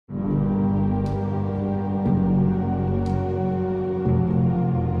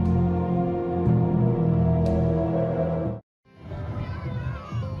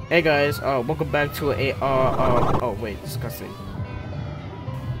Hey guys, welcome back to a, oh wait, disgusting.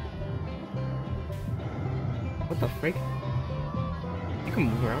 What the frick? You can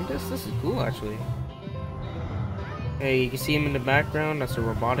move around this? This is cool, actually. Hey, you can see him in the background. That's a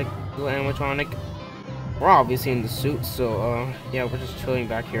robotic little animatronic. We're obviously in the suit, so, yeah, we're just chilling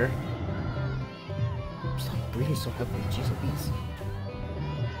back here. Stop breathing so heavily, jeez Louise.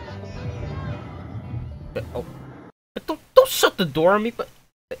 But, oh. But don't shut the door on me, but...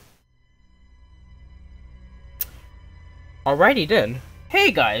 Alrighty then. Hey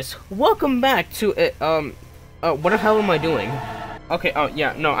guys, welcome back to what the hell am I doing? Okay,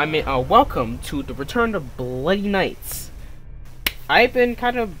 yeah, no, I mean, welcome to the Return of Bloody Nights. I've been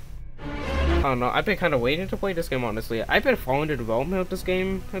kind of, I don't know, I've been kind of waiting to play this game, honestly. I've been following the development of this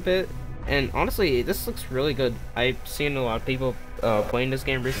game a bit, and honestly, this looks really good. I've seen a lot of people playing this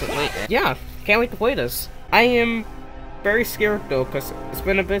game recently. Yeah, can't wait to play this. I am very scared though, because it's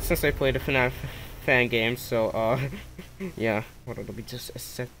been a bit since I played a FNAF fan game, so, yeah. Hold on, let me just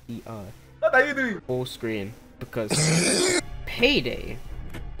set the, What are you doing? full screen, because Payday.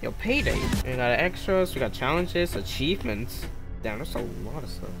 Yo, Payday. We got extras, we got challenges, achievements. Damn, there's a lot of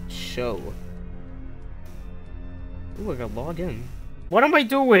stuff. Show. Ooh, I gotta log in. What am I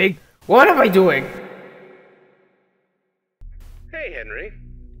doing? What am I doing? Hey, Henry.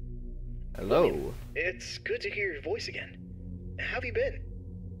 Hello. It's good to hear your voice again. How have you been?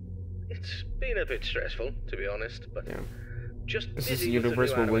 It's been a bit stressful, to be honest, but Yeah. just This is busy the with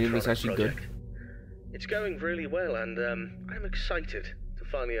universe new where William is animatronic actually good. project. It's going really well, and I'm excited to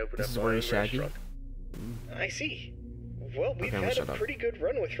finally open This up is my where own he's Shaggy. restaurant. I see. Well, we've Okay, had shut a up. pretty good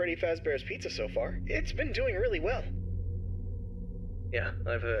run with Freddy Fazbear's Pizza so far. It's been doing really well. Yeah,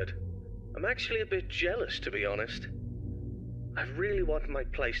 I've heard. I'm actually a bit jealous, to be honest. I really want my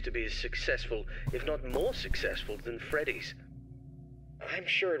place to be as successful, if not more successful, than Freddy's. I'm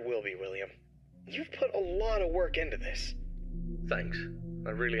sure it will be, William. You've put a lot of work into this. Thanks. I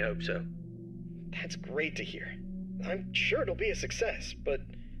really hope so. That's great to hear. I'm sure it'll be a success, but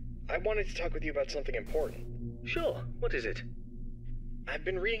I wanted to talk with you about something important. Sure. What is it? I've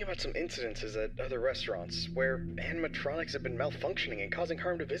been reading about some incidences at other restaurants where animatronics have been malfunctioning and causing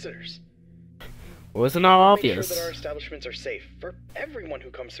harm to visitors. Wasn't all obvious. Make sure that our establishments are safe for everyone who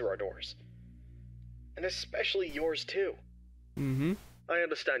comes through our doors. And especially yours, too. Mm-hmm. I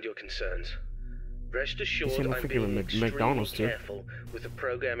understand your concerns. Rest assured, I'm I'm freaking being extremely McDonald's, too. careful with the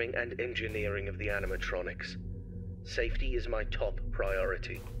programming and engineering of the animatronics. Safety is my top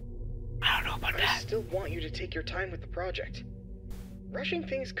priority. I don't know about I that. still want you to take your time with the project. Rushing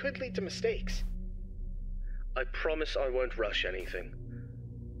things could lead to mistakes. I promise I won't rush anything.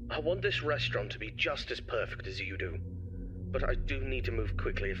 I want this restaurant to be just as perfect as you do. But I do need to move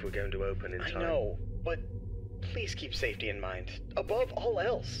quickly if we're going to open in time. I know, but please keep safety in mind, above all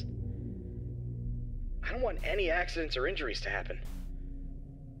else. I don't want any accidents or injuries to happen.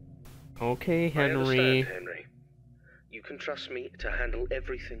 Okay, I Henry. understand, Henry. You can trust me to handle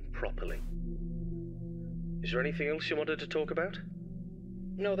everything properly. Is there anything else you wanted to talk about?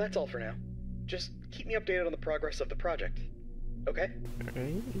 No, that's all for now. Just keep me updated on the progress of the project. Okay?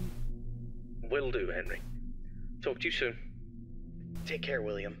 Alright. Will do, Henry. Talk to you soon. Take care,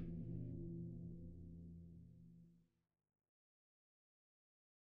 William.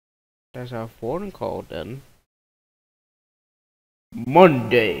 That's our phone call then.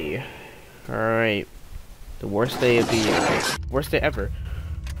 Monday. Alright. The worst day of the year. Worst day ever.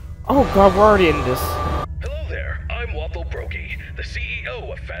 Oh god, we're already in this. Hello there, I'm Waffle Brokey, the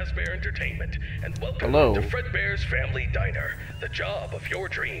CEO of Fazbear Entertainment, and welcome Hello. to Fredbear's Family Diner, the job of your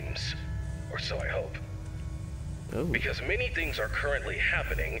dreams. Or so I hope. Oh. Because many things are currently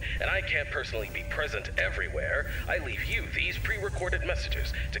happening, and I can't personally be present everywhere, I leave you these pre-recorded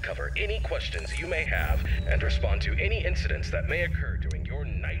messages to cover any questions you may have and respond to any incidents that may occur during your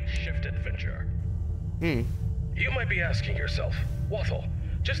night shift adventure. You might be asking yourself, Waffle,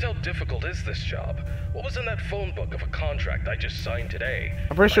 just how difficult is this job? What was in that phone book of a contract I just signed today?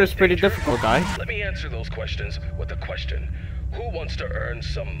 I'm pretty sure it's pretty Danger? difficult, guy. Let me answer those questions with a question. Who wants to earn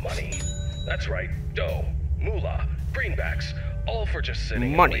some money? That's right, dough, moolah, greenbacks, all for just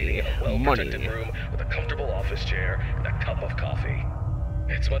sitting Money. and waiting in a well-protected room with a comfortable office chair and a cup of coffee.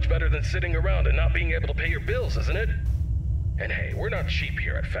 It's much better than sitting around and not being able to pay your bills, isn't it? And hey, we're not cheap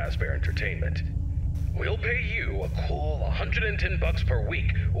here at Fazbear Entertainment. We'll pay you a cool 110 bucks per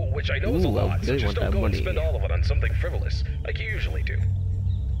week, which I know is a Ooh, I lot, so really just want don't that go money. and spend all of it on something frivolous, like you usually do.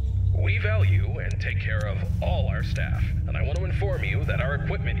 We value and take care of all our staff, and I want to inform you that our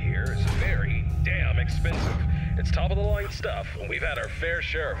equipment here is very damn expensive. It's top-of-the-line stuff, and we've had our fair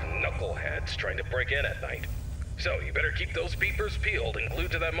share of knuckleheads trying to break in at night. So, you better keep those beepers peeled and glued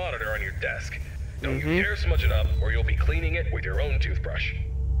to that monitor on your desk. Don't you dare smudge it up, or you'll be cleaning it with your own toothbrush.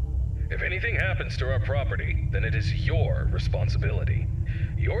 If anything happens to our property, then it is your responsibility.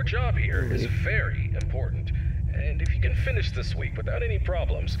 Your job here is very important, and if you can finish this week without any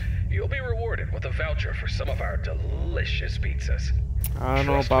problems, you'll be rewarded with a voucher for some of our delicious pizzas. I don't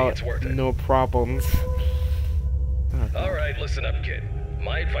know Trust me, about it's worth it. no problems. Alright, listen up, kid.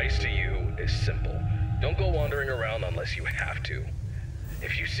 My advice to you is simple. Don't go wandering around unless you have to.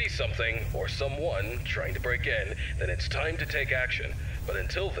 If you see something or someone trying to break in, then it's time to take action. But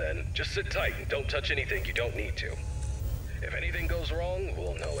until then, just sit tight and don't touch anything you don't need to. If anything goes wrong,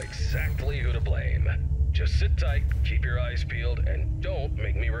 we'll know exactly who to blame. Just sit tight, keep your eyes peeled, and don't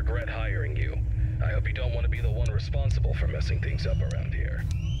make me regret hiring you. I hope you don't want to be the one responsible for messing things up around here.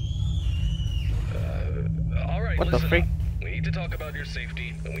 Alright, What the listen freak? up. We need to talk about your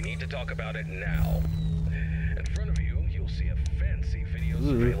safety, and we need to talk about it now. In front of you, you'll see a fancy video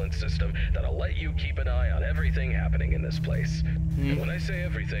surveillance system that'll let you keep an eye on everything happening in this place. And when I say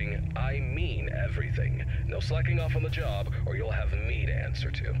everything, I mean everything. No slacking off on the job, or you'll have me to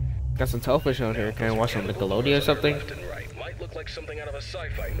answer to. Got some television on here. Can I watch some Nickelodeon or something? Left and right might look like something out of a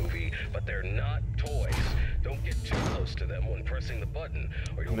sci-fi movie, but they're not toys. Don't get too close to them when pressing the button,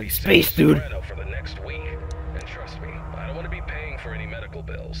 or you'll Like be space, sitting dude. Soprano for the next week. And trust me, I don't want to be paying for any medical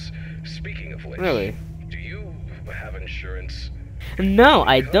bills. Speaking of which, Really? do you have insurance? No,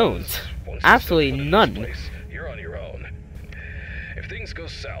 I Because don't. once you Absolutely step foot in none. this place, you're on your own. If things go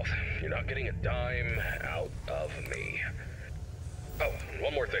south, you're not getting a dime out of me. Oh, and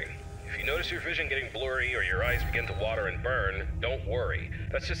one more thing. If you notice your vision getting blurry or your eyes begin to water and burn, don't worry.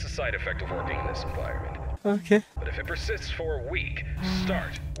 That's just a side effect of working in this environment. Okay. But if it persists for a week,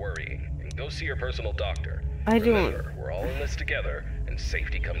 start worrying and go see your personal doctor. I don't- Remember, we're all in this together, and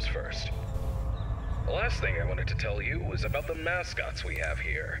safety comes first. The last thing I wanted to tell you was about the mascots we have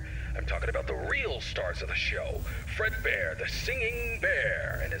here. I'm talking about the real stars of the show. Fred Bear, the singing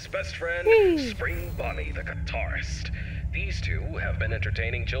bear, and his best friend, Spring Bonnie, the guitarist. These two have been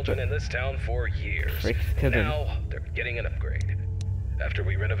entertaining children in this town for years. Frick, And Kevin. now they're getting an upgrade. After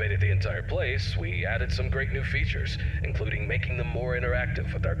we renovated the entire place, we added some great new features, including making them more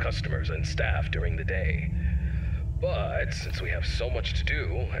interactive with our customers and staff during the day. But since we have so much to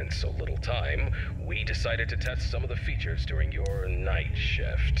do and so little time, we decided to test some of the features during your night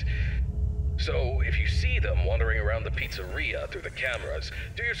shift. So if you see them wandering around the pizzeria through the cameras,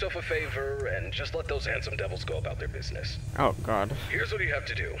 do yourself a favor and just let those handsome devils go about their business. Oh God. Here's what you have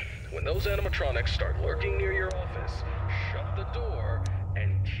to do. When those animatronics start lurking near your office, shut the door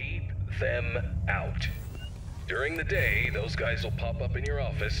and keep them out. During the day, those guys will pop up in your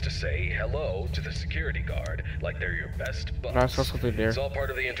office to say hello to the security guard, like they're your best buds. I saw something there. It's all part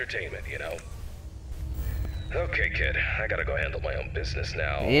of the entertainment, you know? Okay, kid, I gotta go handle my own business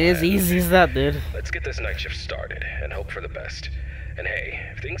now. It is and easy as that, dude. Let's get this night shift started and hope for the best. And hey,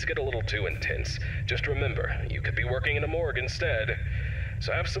 if things get a little too intense, just remember, you could be working in a morgue instead.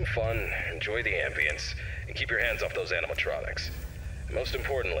 So have some fun, enjoy the ambience, and keep your hands off those animatronics. And most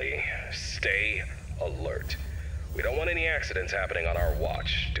importantly, stay alert. We don't want any accidents happening on our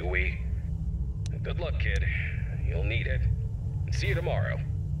watch, do we? Good luck, kid. You'll need it. And see you tomorrow.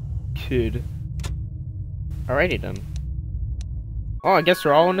 Kid. Alrighty then. Oh, I guess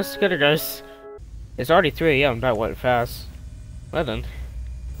we're all in this together, guys. It's already 3 AM. That went fast. Well then.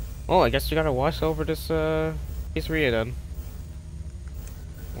 Oh, I guess we gotta watch over this pizzeria then.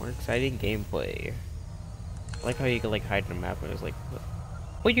 More exciting gameplay. I like how you can like hide in the map and it's like,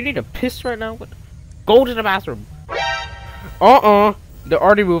 what, you need to piss right now? What? Go to the bathroom. They're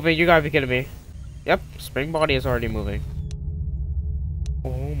already moving. You gotta be kidding me. Yep, Spring Body is already moving.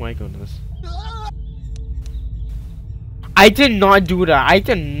 Oh my goodness. I did not do that. I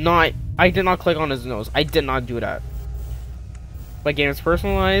did not click on his nose. I did not do that. My game is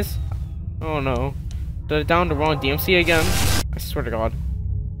personalized. Oh no. Did I down the wrong DMC again? I swear to God.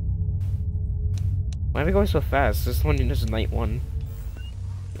 Why am I going so fast? This is night one.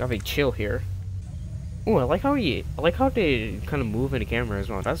 Gotta be chill here. Ooh, I like how they kind of move in the camera as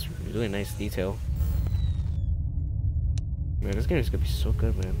well. That's really nice detail. Man, this game is gonna be so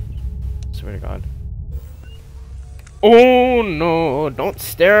good, man. I swear to God. Oh no! Don't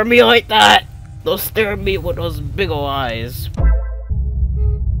stare at me like that! Don't stare at me with those big ol' eyes.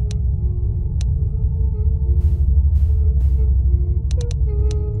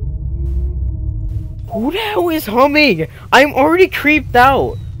 Who the hell is humming? I'm already creeped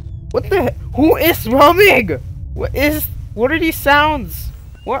out. What the? Who is humming? What are these sounds?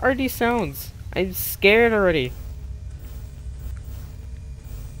 What are these sounds? I'm scared already.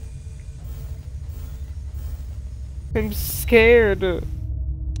 I'm scared.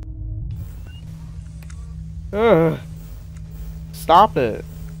 Ugh. Stop it.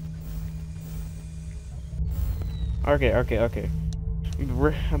 Okay.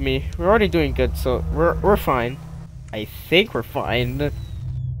 We're already doing good, so we're fine. I think we're fine.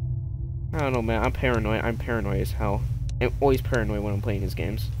 I don't know, man. I'm paranoid. I'm paranoid as hell. I'm always paranoid when I'm playing these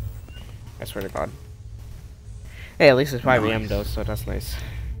games. I swear to God. Hey, at least it's 5 AM though, so that's nice.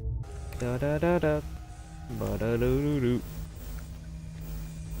 Da da da da. Ba da doo doo doo.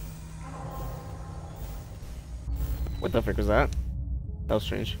 What the frick was that? That was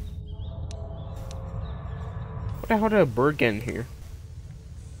strange. What the hell did a bird get in here?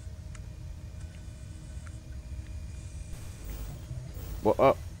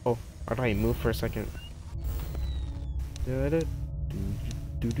 Well, oh, I thought he moved for a second. Da da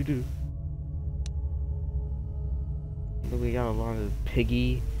do do do. We got a lot of pig,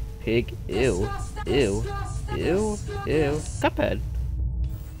 ew, Cuphead.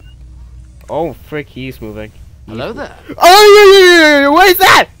 Oh, frick, he's moving. Hello there. Oh, yeah, what is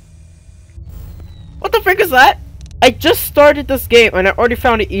that? What the frick is that? I just started this game and I already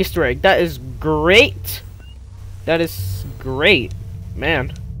found an Easter egg. That is great. That is great.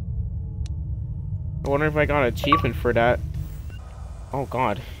 Man. I wonder if I got an achievement for that. Oh,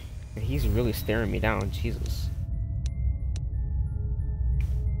 God. He's really staring me down. Jesus.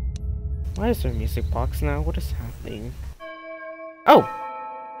 Why is there a music box now? What is happening? Oh!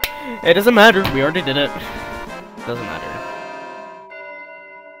 It doesn't matter. We already did it. Doesn't matter.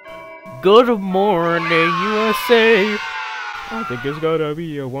 Good morning, USA. I think it's gonna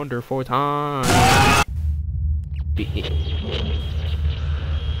be a wonderful time.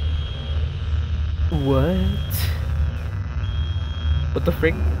 What? What the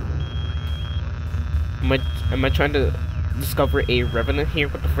frick? Am I trying to discover a revenant here?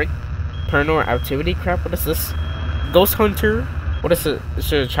 What the frick? Paranormal activity crap? What is this? Ghost hunter? What is it? Is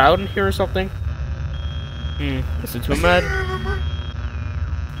there a child in here or something? Is it too mad?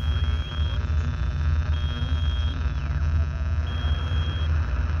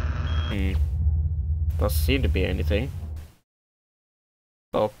 Doesn't seem to be anything.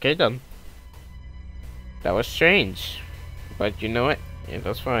 Okay then. That was strange. But you know what? Yeah,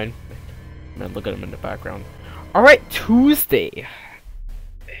 that's fine. Man, look at him in the background. Alright, Tuesday.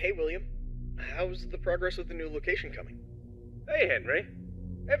 Hey, William. How's the progress with the new location coming? Hey, Henry.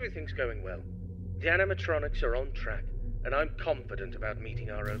 Everything's going well. The animatronics are on track, and I'm confident about meeting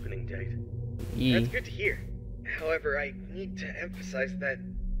our opening date. That's good to hear. However, I need to emphasize that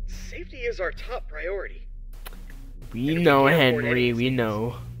safety is our top priority. We know, Henry, we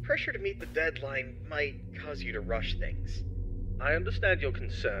know. Pressure to meet the deadline might cause you to rush things. I understand your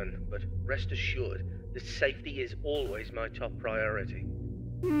concern, but rest assured that safety is always my top priority.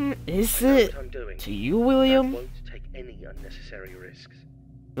 Is I know it what I'm doing, to you, William? I won't take any unnecessary risks.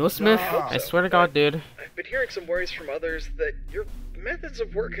 No, Smith, I I swear to God, dude. I've been hearing some worries from others that your methods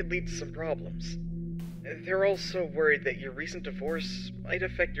of work could lead to some problems. They're also worried that your recent divorce might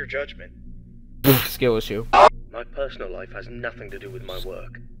affect your judgment. Skill issue. My personal life has nothing to do with my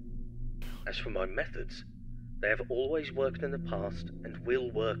work. As for my methods, they have always worked in the past and will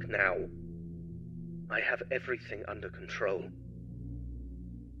work now. I have everything under control.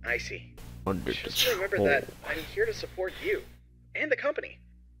 I see. Under Just remember that I'm here to support you and the company.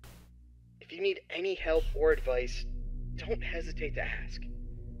 If you need any help or advice, don't hesitate to ask.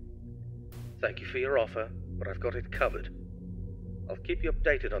 Thank you for your offer, but I've got it covered. I'll keep you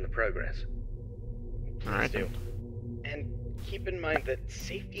updated on the progress. Alright. And keep in mind that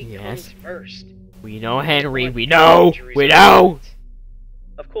safety comes first. We know, Henry, we know! We know!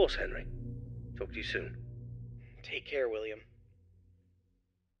 Of course, Henry. Talk to you soon. Take care, William.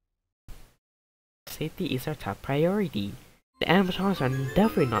 Safety is our top priority. The animatronics are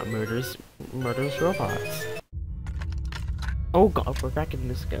definitely not murderous robots. Oh God, we're back in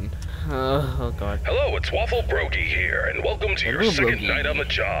this again. Oh God. Hello, it's Waffle Brokey here, and welcome to your second night on the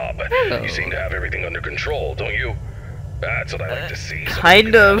job. Hello. You seem to have everything under control, don't you? That's what I like to see.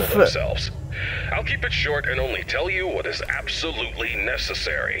 Kind of. Themselves. I'll keep it short and only tell you what is absolutely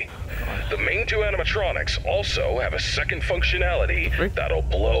necessary. The main two animatronics also have a second functionality that'll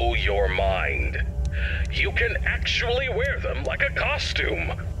blow your mind. You can actually wear them like a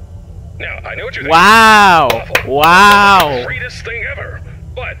costume. Now, I know what you're thinking. Wow! Waffle, Wow! the greatest thing ever.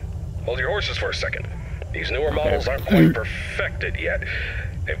 But hold your horses for a second. These newer models aren't quite perfected yet.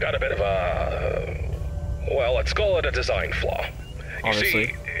 They've got a bit of a, well, let's call it a design flaw. You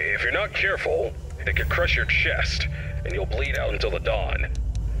see, if you're not careful, it could crush your chest, and you'll bleed out until the dawn.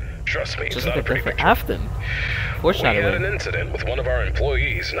 Trust me, it's not a pretty picture. Afton. We had an incident with one of our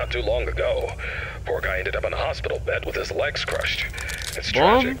employees not too long ago. Poor guy ended up on a hospital bed with his legs crushed. It's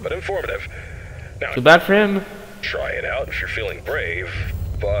Well, tragic, but informative. Now, too bad for him. try it out if you're feeling brave,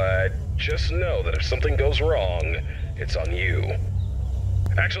 but just know that if something goes wrong, it's on you.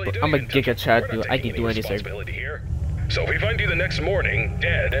 Actually, I'm a dude, Giga Chad, we're not dude. I taking can do any anything. responsibility here. So if we find you the next morning,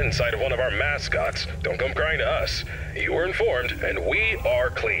 dead inside of one of our mascots, don't come crying to us. You were informed, and we are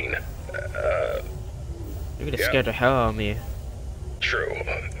clean. You're gonna Yeah. scare the hell out of me. True.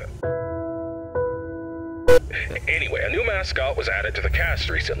 Anyway, a new mascot was added to the cast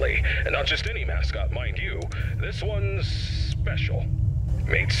recently, and not just any mascot, mind you. This one's special.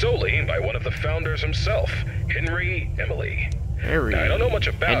 Made solely by one of the founders himself, Henry Emily. Harry. Now, I don't know much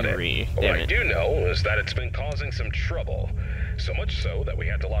about Henry. it, but Damn what I it. do know is that it's been causing some trouble. So much so that we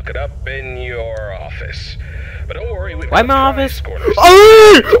had to lock it up in your office. But don't worry, we've Why got my prize office? corners.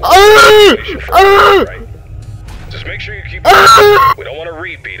 Right? Just make sure you keep We don't want a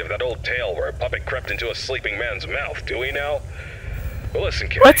repeat of that old tale where a puppet crept into a sleeping man's mouth, do we now? Well, listen,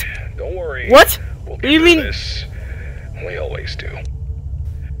 kid. What? Don't worry. What? We'll What get do you through mean? this. We always do.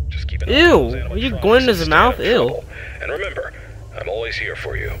 Just keep an eye Ew, on those are you animatronics going to and his stay mouth? out of Ew. trouble. And remember, I'm always here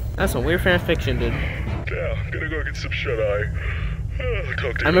for you. That's some weird fan fiction, dude. Yeah, gonna go get some shut-eye.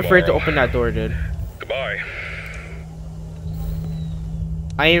 Talk to you I'm afraid to tomorrow. open that door, dude. Goodbye.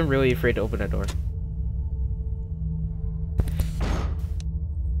 I am really afraid to open that door.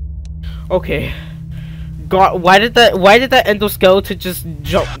 Okay. God, why did that endoskeleton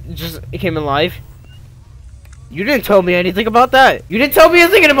just came alive? You didn't tell me anything about that. You didn't tell me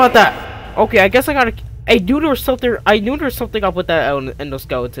anything about that. Okay, I guess I knew there was something. I knew there was something up with that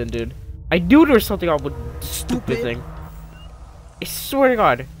endoskeleton, dude. I knew there was something up with the stupid thing. I swear to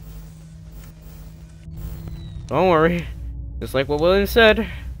God. Don't worry. Just like what William said,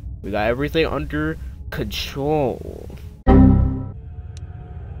 we got everything under control.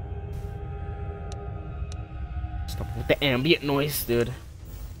 Stop with the ambient noise, dude.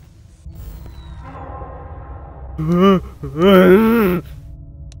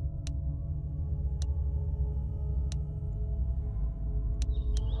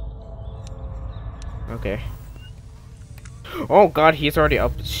 Okay. Oh God, he's already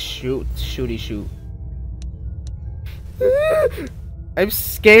up. Shooty shoot. I'm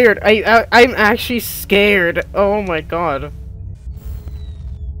scared. I'm actually scared. Oh my God.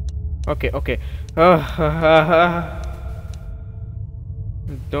 Okay, okay.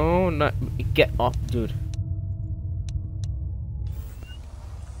 Don't not get off, dude.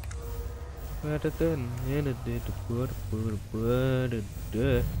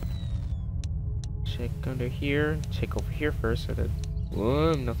 Check under here. Check over here first. So that.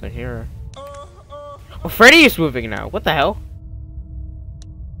 Whoa, nothing here. Oh, Freddy is moving now. What the hell?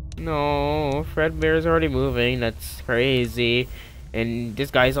 No, Fredbear is already moving. That's crazy. And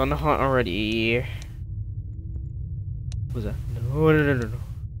this guy's on the hunt already. What was that? No.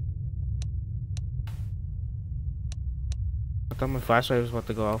 I thought my flashlight was about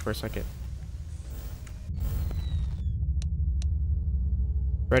to go out for a second.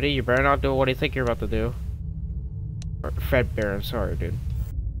 Freddy, you better not do what you think you're about to do. Or Fredbear, I'm sorry, dude.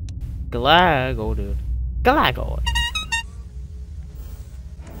 Galago, dude. Galago.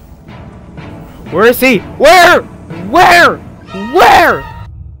 Where is he? Where? Where? Where?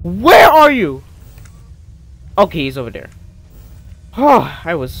 Where are you? Okay, he's over there. Oh,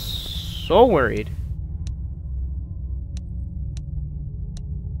 I was so worried.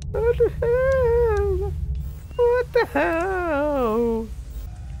 What the hell? What the hell?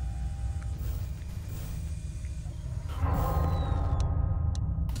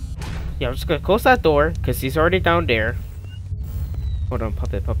 Yeah, I'm just gonna close that door because he's already down there. Hold on,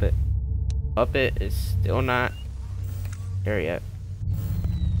 puppet. Puppet is still not there yet.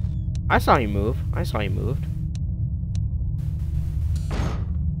 I saw him move. He moved.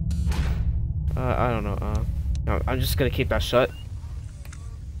 I don't know. No, I'm just gonna keep that shut.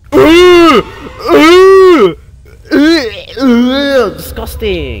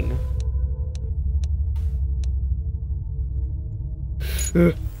 Disgusting.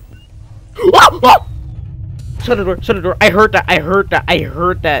 Shut the door, shut the door. I heard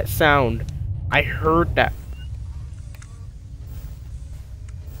that sound. I heard that.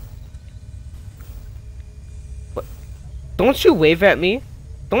 What? Don't you wave at me.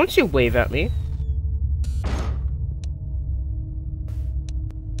 Don't you wave at me.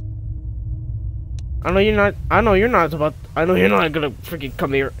 I know you're not gonna freaking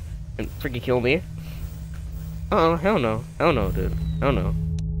come here and freaking kill me. Oh, hell no. Hell no, dude. Hell no.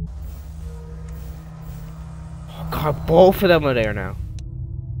 Oh God, both of them are there now.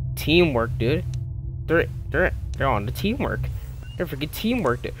 Teamwork, dude. They're on the teamwork. They're freaking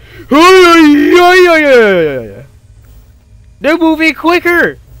teamwork. They're moving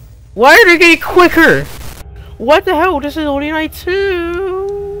quicker! Why are they getting quicker? What the hell? This is only night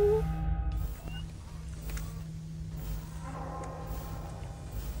 2!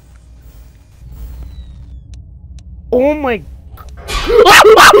 Oh my...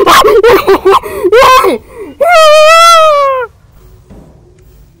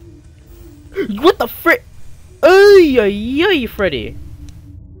 What the frick? Ay, ay, ay, Freddy.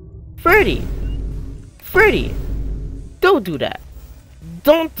 Freddy. Freddy. Don't do that.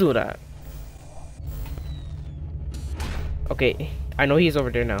 Don't do that. Okay, I know he's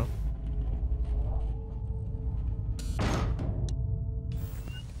over there now.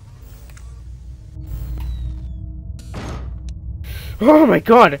 Oh my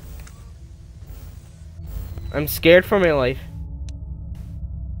god! I'm scared for my life.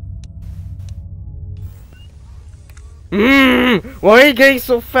 Why are you getting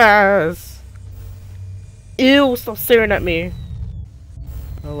so fast? Ew, stop staring at me.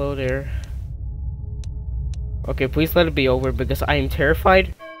 Hello there. Okay, please let it be over because I am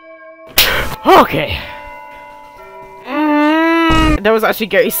terrified. Okay. That was actually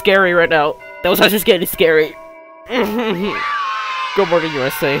getting scary right now. That was actually getting scary. Good morning,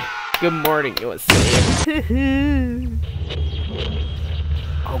 USA. Good morning, USA.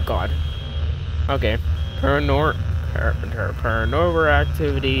 Oh god. Okay. Paranormal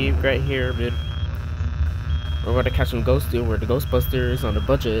activity right here, dude. We're gonna catch some ghosts, dude. We're the Ghostbusters on a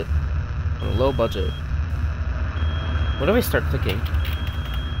budget. On a low budget. What if I start clicking?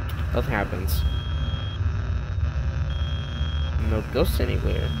 Nothing happens. No ghosts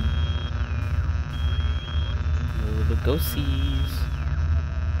anywhere. No the ghosties.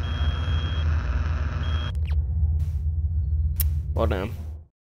 Well damn.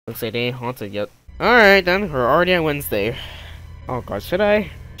 Looks like they ain't haunted yet. Alright then, we're already on Wednesday. Oh god, should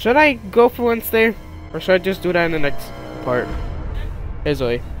I go for Wednesday? Or should I just do that in the next part? Hey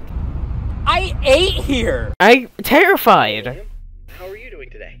Zoe. I ate here! I'm terrified! William, how are you doing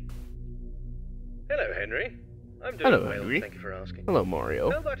today? Hello, Henry. I'm doing Hello, well, Henry. thank you for asking. Hello, Mario.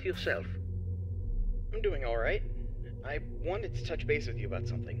 How about yourself? I'm doing alright. I wanted to touch base with you about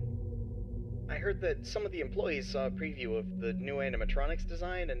something. I heard that some of the employees saw a preview of the new animatronics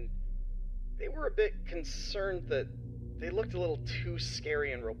design, and they were a bit concerned that they looked a little too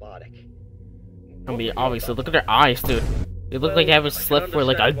scary and robotic. I mean, obviously, look at their eyes, dude. They look like they haven't slept for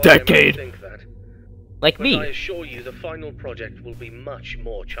like a understand why they might decade. think that, Like but me. I assure you the final project will be much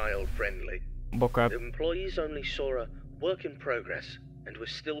more child-friendly. Bullcrap. The employees only saw a work in progress, and we're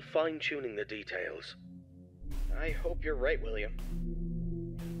still fine-tuning the details. I hope you're right, William.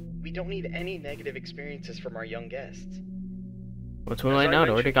 We don't need any negative experiences from our young guests. What's going on now?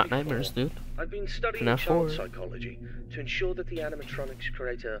 They already got nightmares, dude. I've been studying Now child forward. psychology to ensure that the animatronics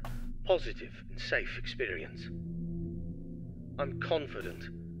create a positive and safe experience. I'm confident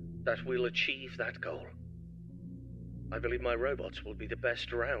that we'll achieve that goal. I believe my robots will be the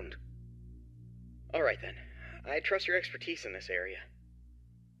best around. Alright then. I trust your expertise in this area.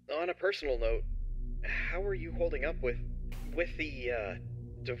 On a personal note, how are you holding up with the,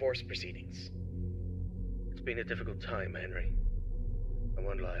 divorce proceedings? It's been a difficult time, Henry. I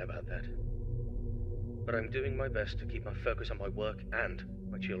won't lie about that. But I'm doing my best to keep my focus on my work and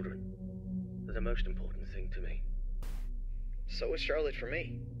my children. They're the most important thing to me. So is Charlotte for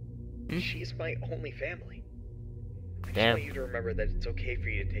me. She's my only family. I just Damn. want you to remember that it's okay for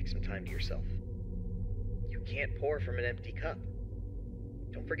you to take some time to yourself. You can't pour from an empty cup.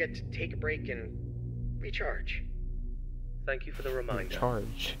 Don't forget to take a break and recharge. Thank you for the reminder.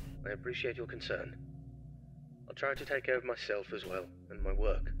 Charge. I appreciate your concern. I'll try to take care of myself as well, and my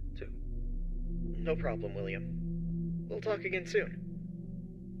work, too. No problem, William. We'll talk again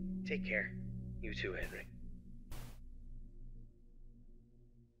soon. Take care. You too, Henry.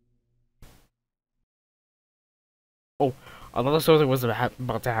 Oh, I thought something was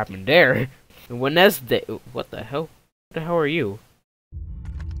about to happen there. Wednesday. What the hell? What the hell are you?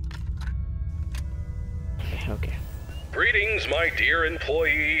 Okay. Greetings, my dear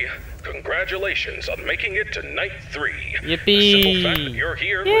employee. Congratulations on making it to night 3. Yippee! The simple fact that you're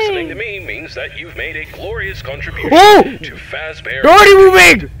here Yay. listening to me means that you've made a glorious contribution Oh! to Fazbear. They're already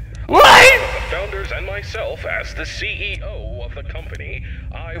moving! What? The founders and myself, as the CEO of the company,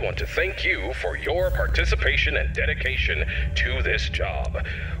 I want to thank you for your participation and dedication to this job.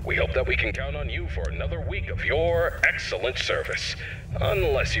 We hope that we can count on you for another week of your excellent service.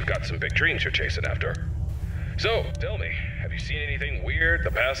 Unless you've got some big dreams you're chasing after. So, tell me, have you seen anything weird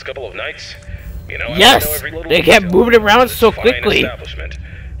the past couple of nights? You know, I Yes! know every little They kept detail moving around of this so fine quickly. establishment,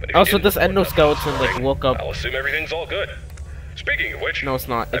 but if you Also, didn't this put enough endoskeleton, thought like, into it, woke up. I'll assume everything's all good. Speaking of which, No, it's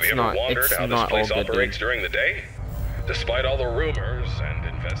not. have It's you ever not. wondered It's how this not all place good, operates dude. during the day? Despite all the rumors and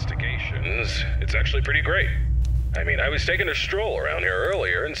investigations, it's actually pretty great. I mean, I was taking a stroll around here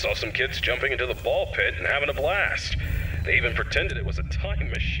earlier and saw some kids jumping into the ball pit and having a blast. They even pretended it was a time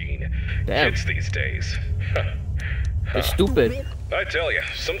machine. Damn. Kids these days. They're stupid. I tell you,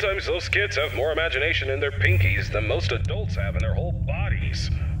 sometimes those kids have more imagination in their pinkies than most adults have in their whole bodies.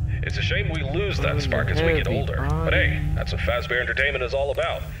 It's a shame we lose that spark as we get older. But hey, that's what Fazbear Entertainment is all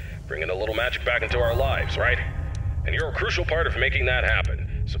about. Bringing a little magic back into our lives, right? And you're a crucial part of making that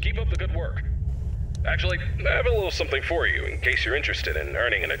happen. So keep up the good work. Actually, I have a little something for you in case you're interested in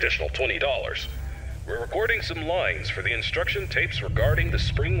earning an additional $20. We're recording some lines for the instruction tapes regarding the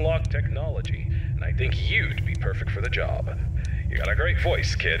spring lock technology, and I think you'd be perfect for the job. You got a great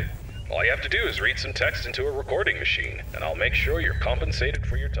voice, kid. All you have to do is read some text into a recording machine, and I'll make sure you're compensated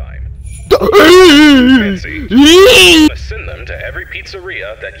for your time. Fancy. I'm gonna send them to every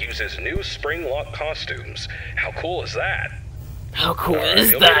pizzeria that uses new spring lock costumes. How cool is that? How cool All right,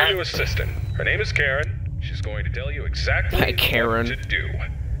 is you'll meet our that? new assistant. Her name is Karen. She's going to tell you exactly Hi, Karen. what to do.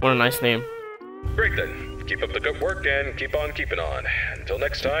 What a nice name. Great then. Keep up the good work and keep on keeping on. Until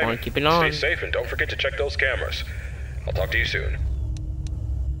next time, on keeping on. stay safe and don't forget to check those cameras. I'll talk to you soon.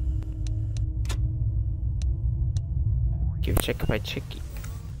 Give check my chickie.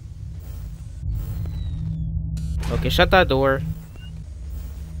 Okay, shut that door.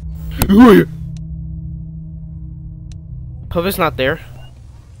 Puppet's not there.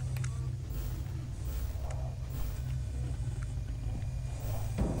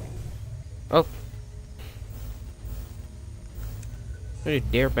 Oh. Don't you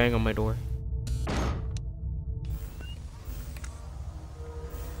dare bang on my door.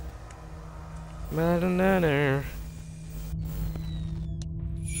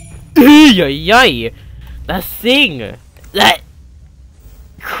 Yay! That thing! That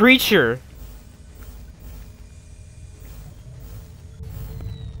creature!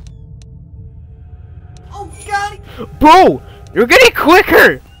 Oh God! Bro! You're getting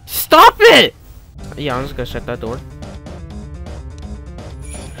quicker! Stop it! Yeah, I'm just gonna shut that door.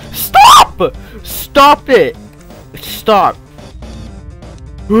 Stop! Stop it! Stop.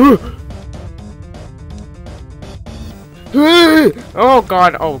 Oh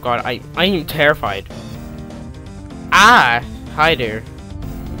god, I am terrified. Ah! Hi there.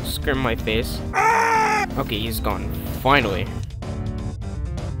 Scream my face. Okay, he's gone. Finally.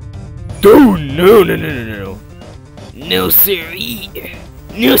 Oh, no. No siree.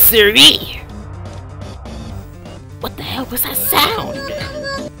 No siree. What the hell was that sound?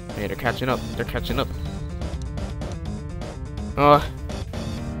 Hey, they're catching up. They're catching up.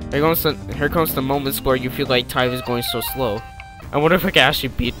 Here comes the moments where you feel like time is going so slow. I wonder if I can actually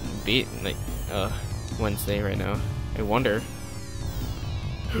beat like Wednesday right now. I wonder.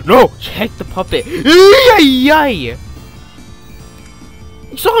 No! Check the puppet! You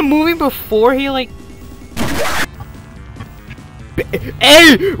saw him moving before he like...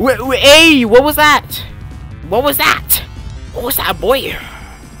 Hey! Hey! What was that? What was that? What was that, boy?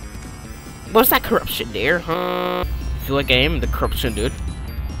 What's that corruption there, huh? I feel like I am the corruption, dude.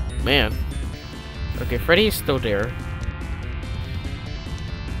 Man. Okay, Freddy is still there.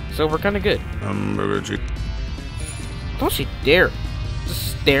 So we're kinda good. Don't you dare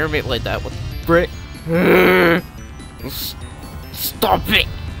just stare at me like that. What the frick? Stop it!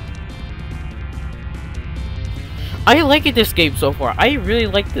 I like it this game so far. I really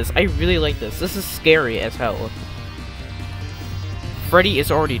like this. I really like this. This is scary as hell. Freddy is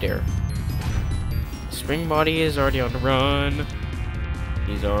already there. Spring Body is already on the run.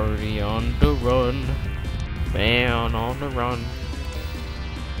 He's already on the run. Man on the run.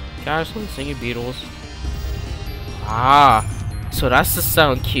 Guys, let's sing Beatles. Ah, so that's the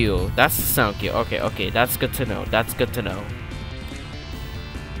sound cue. That's the sound cue. Okay, that's good to know. That's good to know.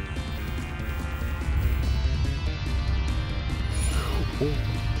 Ooh.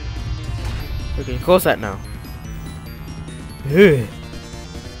 Okay, close that now.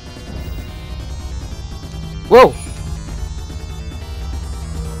 Whoa!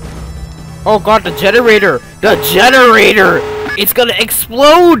 Oh god, the generator! The generator! It's gonna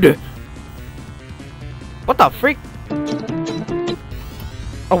explode! What the freak?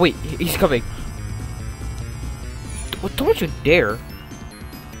 Oh wait, he's coming. Don't you dare.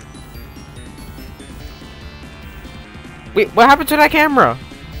 Wait, what happened to that camera?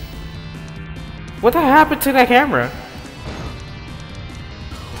 What the happened to that camera?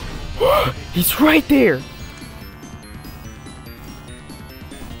 He's right there!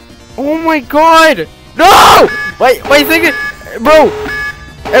 Oh my god! No! My thing is... Bro!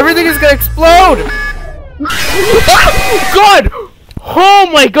 Everything is gonna explode! God! Oh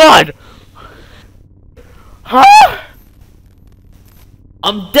my god! Huh?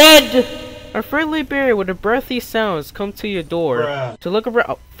 I'm dead! A friendly bear with a breathy sounds come to your door Bruh. to look around.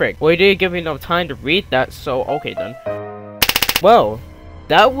 Oh, frick. Well, you didn't give me enough time to read that, so okay then. Well,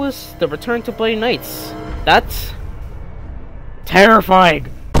 that was the Return to Bloody Nights. That's terrifying.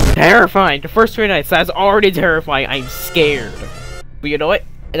 Terrifying. The first 3 nights, that's already terrifying. I'm scared. But you know what?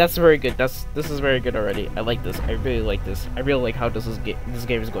 That's very good. This is very good already. I like this. I really like this. I really like how this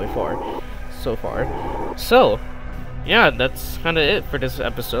game is going far. So far. So, yeah, that's kind of it for this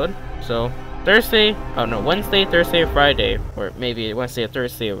episode. So, Wednesday, Thursday, Friday, or maybe Wednesday or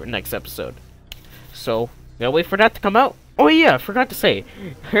Thursday or next episode. So, gotta wait for that to come out. Oh yeah, I forgot to say,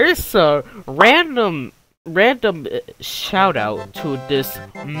 here's a random shout out to this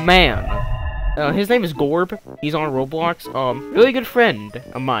man. His name is Gorb. He's on Roblox. Really good friend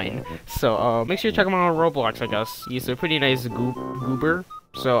of mine. So, make sure you check him out on Roblox, I guess. He's a pretty nice goober.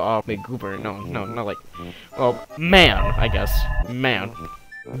 So, wait, goober. No, not like, well, man, I guess. Man.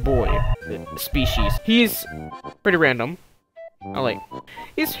 Boy. Species. He's pretty random.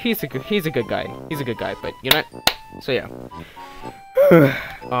 He's a good guy. He's a good guy, but, you know what? So, yeah.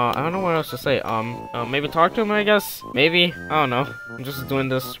 I don't know what else to say. Maybe talk to him, I guess? Maybe? I don't know. I'm just doing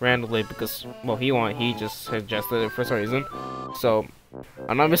this randomly because, well, he just suggested it for some reason. So,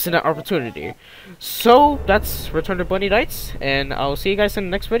 I'm not missing that opportunity. So, that's Return to Bloody Nights, and I'll see you guys in the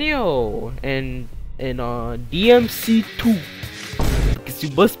next video. And, DMC2. Because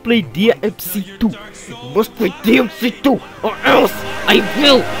you must play DMC2. You must play DMC2, or else I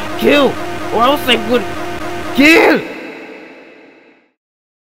will kill, or else I would kill!